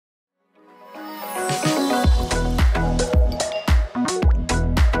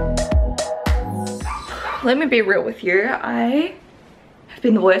let me be real with you. I have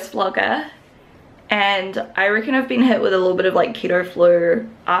been the worst vlogger, and I reckon I've been hit with a little bit of like keto flu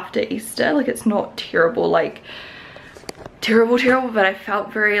after Easter. Like, it's not terrible, like terrible, but I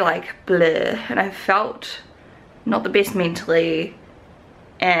felt very like bleh, and I felt not the best mentally.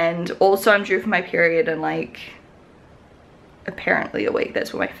 And also I'm due for my period in like apparently a week.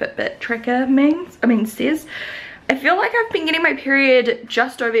 That's what my Fitbit tracker says. I feel like I've been getting my period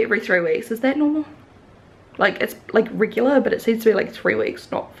just over every 3 weeks. Is that normal? Like, it's like regular, but it seems to be like 3 weeks,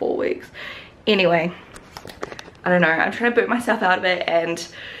 not 4 weeks. Anyway, I don't know, I'm trying to boot myself out of it and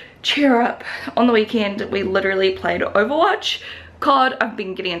cheer up. On the weekend we literally played Overwatch. God, I've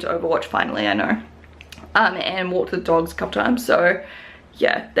been getting into Overwatch finally, I know. And walked the dogs a couple times. So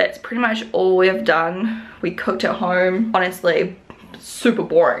yeah, that's pretty much all we've done. We cooked at home. Honestly, super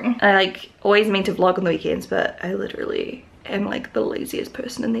boring. I like always meant to vlog on the weekends, but I literally am like the laziest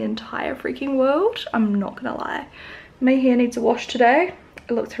person in the entire freaking world. I'm not gonna lie. My hair needs a wash today.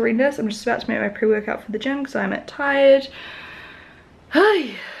 It looks horrendous. I'm just about to make my pre-workout for the gym because I'm tired.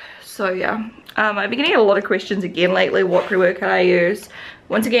 So yeah, I've been getting a lot of questions again lately, what pre-workout I use.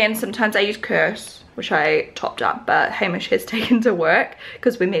 Once again, sometimes I use Curse, which I topped up, but Hamish has taken to work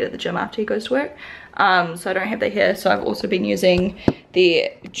because we meet at the gym after he goes to work. So I don't have that here. So I've also been using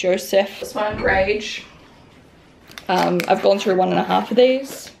the Joseph, this one, Rage. I've gone through 1.5 of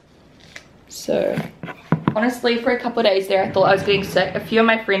these. So honestly, for a couple of days there, I thought I was getting sick. A few of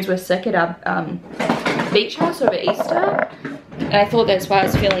my friends were sick at our beach house over Easter. And I thought that's why I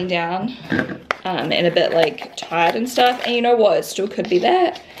was feeling down and a bit like tired and stuff. And you know what? It still could be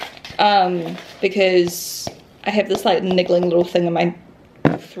that. Because I have this like niggling little thing in my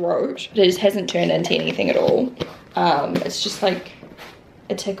throat. But it just hasn't turned into anything at all. It's just like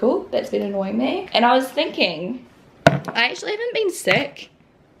a tickle that's been annoying me. And I was thinking, I actually haven't been sick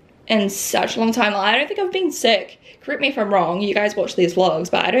in such a long time. I don't think I've been sick. Correct me if I'm wrong, you guys watch these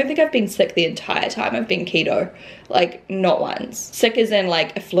vlogs, but I don't think I've been sick the entire time I've been keto. Like, not once. Sick as in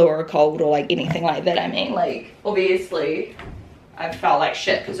like a flu or a cold or like anything like that. I mean, like, obviously I felt like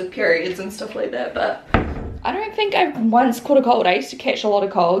shit because of periods and stuff like that, but I don't think I've once caught a cold. I used to catch a lot of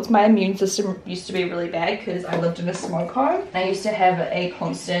colds. My immune system used to be really bad because I lived in a smoke home. I used to have a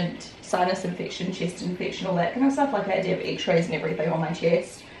constant sinus infection, chest infection, all that kind of stuff. Like, I had to have x-rays and everything on my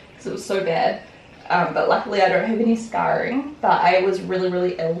chest because it was so bad. But luckily I don't have any scarring. But I was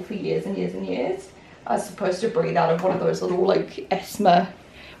really ill for years and years and years. I was supposed to breathe out of one of those little like asthma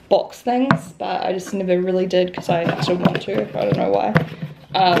box things, but I just never really did because I didn't want to. I don't know why.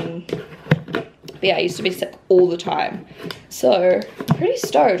 But yeah, I used to be sick all the time. So I'm pretty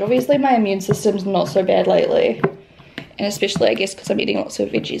stoked. Obviously my immune system's not so bad lately. And especially I guess because I'm eating lots of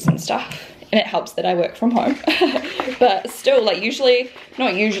veggies and stuff. And it helps that I work from home. But still, like,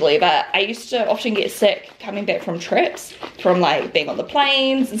 not usually, but I used to often get sick coming back from trips, from like being on the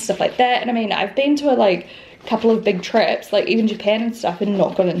planes and stuff like that. And I mean, I've been to like a couple of big trips, like even Japan and stuff, and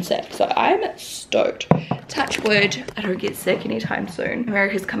not gotten sick. So I'm stoked. Touch wood, I don't get sick anytime soon.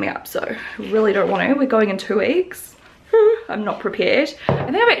 America's coming up, so I really don't want to. We're going in 2 weeks. I'm not prepared. I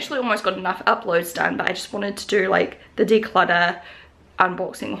think I've actually almost got enough uploads done, but I just wanted to do like the declutter,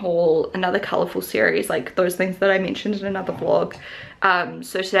 unboxing haul, another colourful series, like those things that I mentioned in another vlog.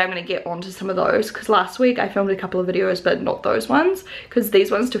 So today I'm going to get onto some of those because last week I filmed a couple of videos but not those ones because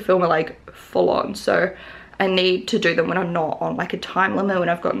these ones to film are like full on. So I need to do them when I'm not on like a time limit, when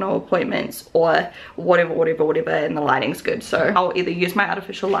I've got no appointments or whatever, and the lighting's good. So I'll either use my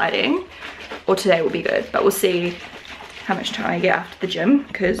artificial lighting or today will be good, but we'll see how much time I get after the gym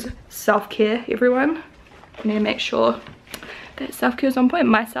because self-care, everyone. I need to make sure that self-care is on point.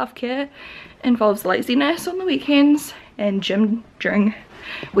 My self-care involves laziness on the weekends and gym during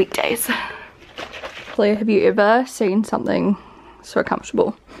weekdays. Claire, have you ever seen something so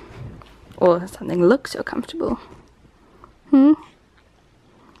comfortable? Or something look so comfortable? Why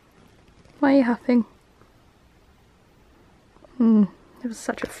are you huffing? It was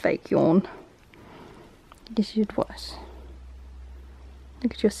such a fake yawn. Yes, it was.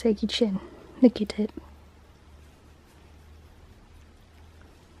 Look at your saggy chin. Look at it.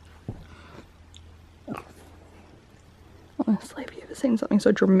 Honestly, have you ever seen something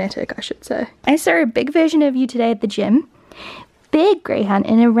so dramatic, I should say? I saw a big version of you today at the gym. Big greyhound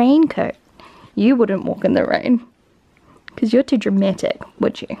in a raincoat. You wouldn't walk in the rain. Because you're too dramatic,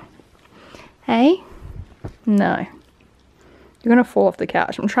 would you? Hey? No. You're gonna fall off the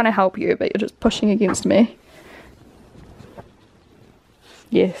couch. I'm trying to help you, but you're just pushing against me.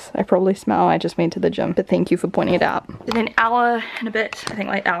 Yes, I probably smell. I just went to the gym, but thank you for pointing it out. In an hour and a bit, I think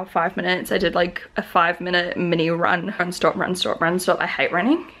like hour, 5 minutes, I did like a 5-minute mini run. Run, stop, run, stop, run, stop. I hate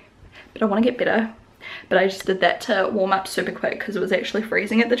running, but I want to get better. but I just did that to warm up super quick because it was actually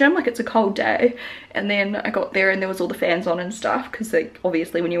freezing at the gym. Like, it's a cold day, and then I got there and there was all the fans on and stuff because, like,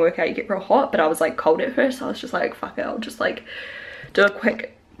 obviously when you work out you get real hot, but I was like cold at first, so I was just like, fuck it, I'll just like do a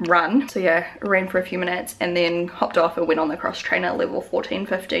quick run. So yeah, I ran for a few minutes and then hopped off and went on the cross trainer level 14,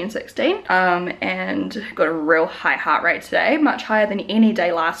 15, 16, and got a real high heart rate today, much higher than any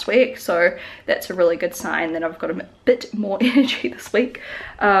day last week, so that's a really good sign that I've got a bit more energy this week.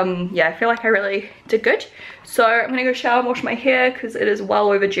 Yeah, I feel like I really did good. So I'm gonna go shower and wash my hair because it is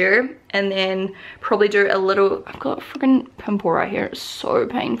well overdue, and then probably do a little, I've got a freaking pimple right here, it's so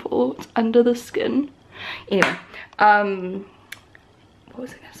painful, it's under the skin. Anyway, what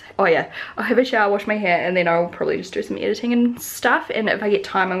was I gonna say? Oh yeah, I'll have a shower, wash my hair, and then I'll probably just do some editing and stuff, and if I get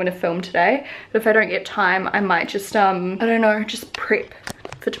time I'm gonna film today, but if I don't get time I might just I don't know, just prep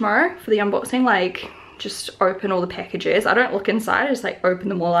for tomorrow for the unboxing, like just open all the packages. I don't look inside, I just like open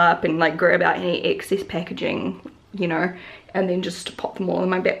them all up and like grab out any excess packaging, you know, and then just pop them all in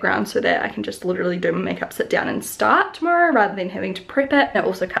my background so that I can just literally do my makeup, sit down and start tomorrow rather than having to prep it. It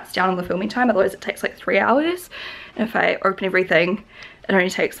also cuts down on the filming time, otherwise it takes like 3 hours. And if I open everything, it only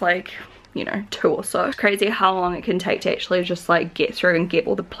takes like, you know, 2 or so. It's crazy how long it can take to actually just like get through and get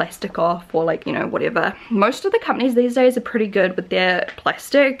all the plastic off, or like, you know, whatever. Most of the companies these days are pretty good with their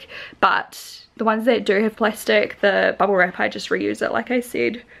plastic, but the ones that do have plastic, the bubble wrap, I just reuse it, like I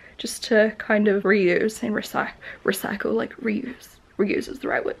said, just to kind of reuse and recycle, like reuse. Reuse is the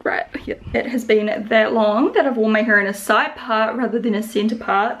right word, right? Yeah. It has been that long that I've worn my hair in a side part rather than a center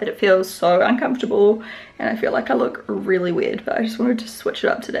part that it feels so uncomfortable, and I feel like I look really weird, but I just wanted to switch it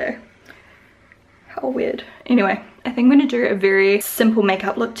up today. How weird. Anyway, I think I'm going to do a very simple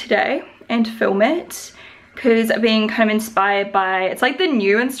makeup look today and film it because I've been kind of inspired by, it's like the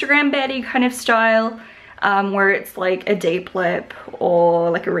new Instagram baddie kind of style, where it's like a deep lip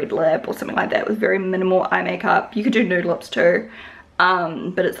or like a red lip or something like that with very minimal eye makeup. You could do nude lips too.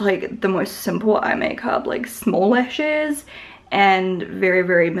 But it's like the most simple eye makeup, like small lashes and very,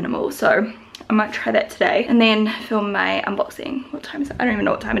 very minimal. So I might try that today and then film my unboxing. What time is it? I don't even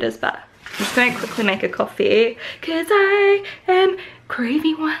know what time it is, but I'm just going to quickly make a coffee because I am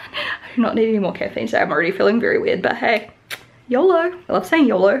craving one. I do not need any more caffeine today. I'm already feeling very weird, but hey, YOLO. I love saying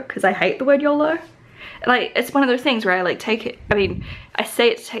YOLO because I hate the word YOLO. Like, it's one of those things where I like take it, I mean, I say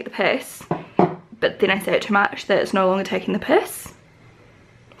it to take the piss, but then I say it too much that it's no longer taking the piss.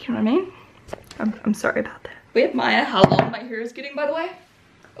 You know what I mean? I'm sorry about that. We admire how long my hair is getting, by the way.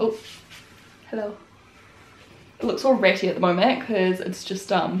 Oh, hello. It looks all ratty at the moment because it's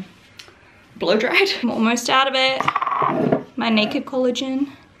just blow dried. I'm almost out of it. My naked collagen.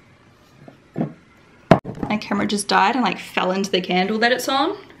 My camera just died and like fell into the candle that it's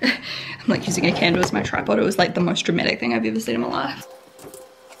on. I'm like using a candle as my tripod. It was like the most dramatic thing I've ever seen in my life.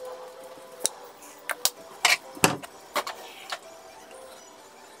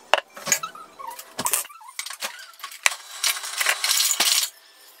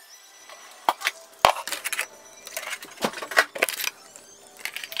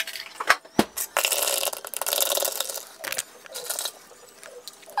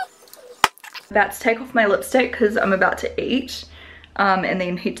 About to take off my lipstick because I'm about to eat and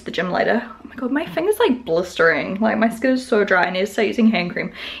then head to the gym later. Oh my god, my finger's like blistering, like my skin is so dry. I need to start using hand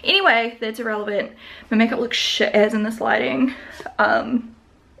cream. Anyway, that's irrelevant. My makeup looks shit as in this lighting.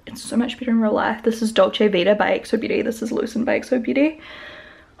 It's so much better in real life. This is Dolce Vita by XO Beauty. This is Lucent by XO Beauty.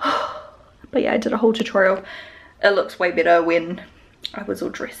 But yeah, I did a whole tutorial. It looks way better when I was all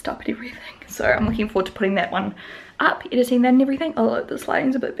dressed up and everything, so I'm looking forward to putting that one up, editing that and everything. Oh look, this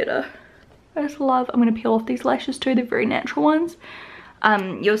lighting's a bit better. I just love, I'm going to peel off these lashes too, they're very natural ones.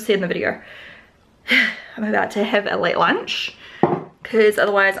 You'll see in the video. I'm about to have a late lunch because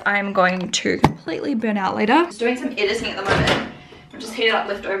otherwise I'm going to completely burn out later. I'm just doing some editing at the moment. I'm just heating up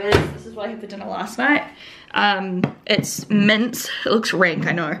leftovers. This is what I had for dinner last night. It's mince. It looks rank,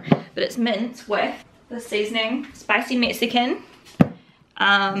 I know, but it's mince with the seasoning, spicy Mexican.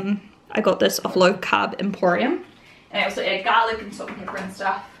 I got this off Low Carb Emporium, and I also add garlic and salt and pepper and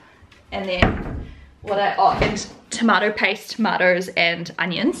stuff. And then what and tomato paste, tomatoes and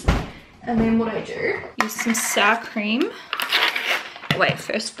onions. And then what I do, use some sour cream. Wait,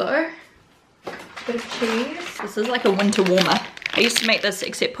 first though, a bit of cheese. This is like a winter warmer. I used to make this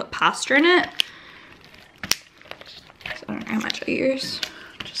except put pasta in it. So I don't know how much I use,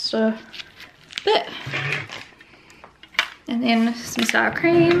 just a bit. And then some sour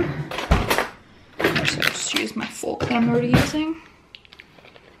cream. So just use my fork that I'm already using.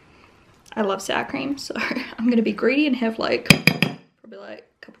 I love sour cream, so I'm gonna be greedy and have like probably like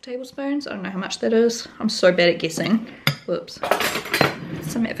a couple tablespoons. I don't know how much that is. I'm so bad at guessing. Whoops.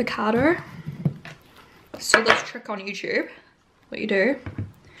 Some avocado. saw this trick on YouTube. What you do,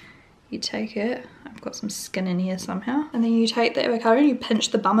 you take it, I've got some skin in here somehow, and then you take the avocado and you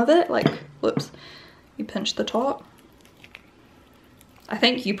pinch the bum of it, like, whoops, you pinch the top. I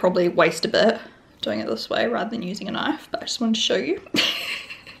think you probably waste a bit doing it this way rather than using a knife, but I just wanted to show you.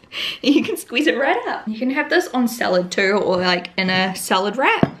 You can squeeze it right out. You can have this on salad too, or like in a salad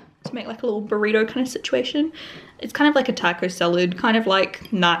wrap to make like a little burrito kind of situation. It's kind of like a taco salad, kind of like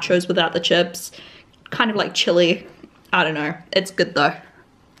nachos without the chips, kind of like chili. I don't know, it's good though.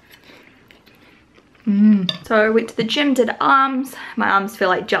 So I went to the gym, did arms. My arms feel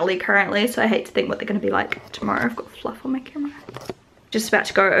like jelly currently, so I hate to think what they're gonna be like tomorrow. I've got fluff on my camera. Just about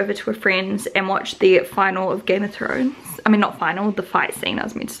to go over to a friend's and watch the final of Game of Thrones. I mean, not final, the fight scene I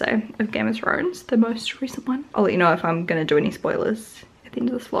was meant to say of Game of Thrones, the most recent one. I'll let you know if I'm gonna do any spoilers at the end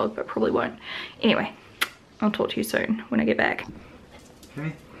of this vlog, but probably won't. Anyway, I'll talk to you soon when I get back.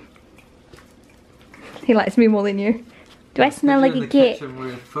 Okay. He likes me more than you. Do I smell like a cat?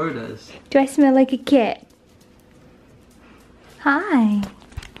 Where food is. Do I smell like a cat? Hi.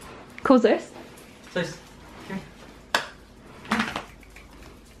 Cool, Zeus. Zeus, come here.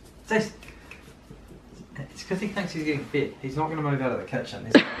 Zeus. It's because he thinks he's getting fed. He's not going to move out of the kitchen.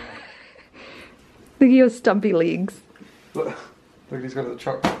 Look at your stumpy legs. Look, he's got the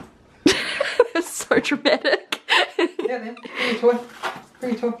chocolate. That's so dramatic. Yeah, man. Bring your toy.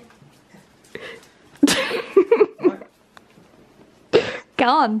 Bring your toy. Go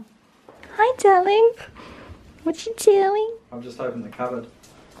on. Hi, darling. What you doing? I've just opened the cupboard.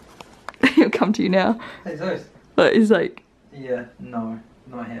 He'll come to you now. Hey, Zeus. But he's like... Yeah, no.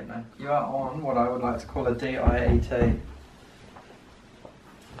 Not happening. You are on what I would like to call a DIET.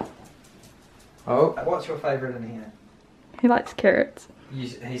 Oh, what's your favourite in here? He likes carrots. He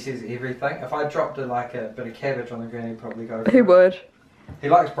says everything. If I dropped like a bit of cabbage on the ground, he'd probably go for He it. would. He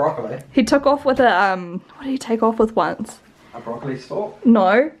likes broccoli. He took off with a, what did he take off with once? A broccoli stalk?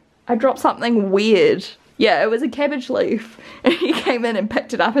 No. I dropped something weird. Yeah, it was a cabbage leaf. And he came in and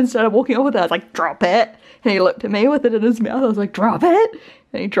picked it up and started walking off with it. I was like, drop it. And he looked at me with it in his mouth. I was like, drop it.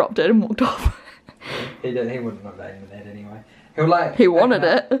 And he dropped it and walked off. He wouldn't have eaten that anyway. He'll like... He wanted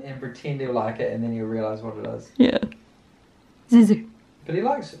it. And pretend he'll like it and then he'll realise what it is. Yeah. Zuzu. But he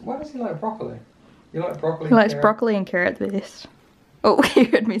likes... Why does he like broccoli? You like broccoli? He likes broccoli and carrots best. Oh, he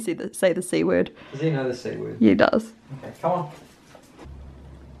heard me say the C word. Does he know the C word? Yeah, he does. Okay, come on.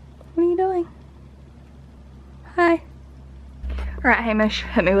 What are you doing? Hi. Alright, Hamish,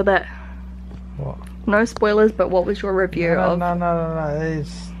 hit me with it. What? No spoilers, but what was your review of... No,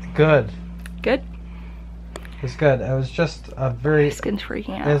 it's good. Good? It's good. It was just a very... My skin's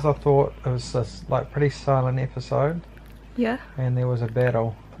freaking out. As I thought, it was this like pretty silent episode. Yeah. And there was a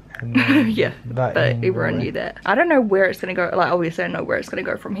battle. And then yeah, but everyone knew that. I don't know where it's gonna go. Like, obviously I know where it's gonna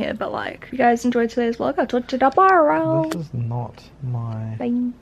go from here, but like, if you guys enjoyed today's vlog, I'll talk to you tomorrow. This is not my... Bye.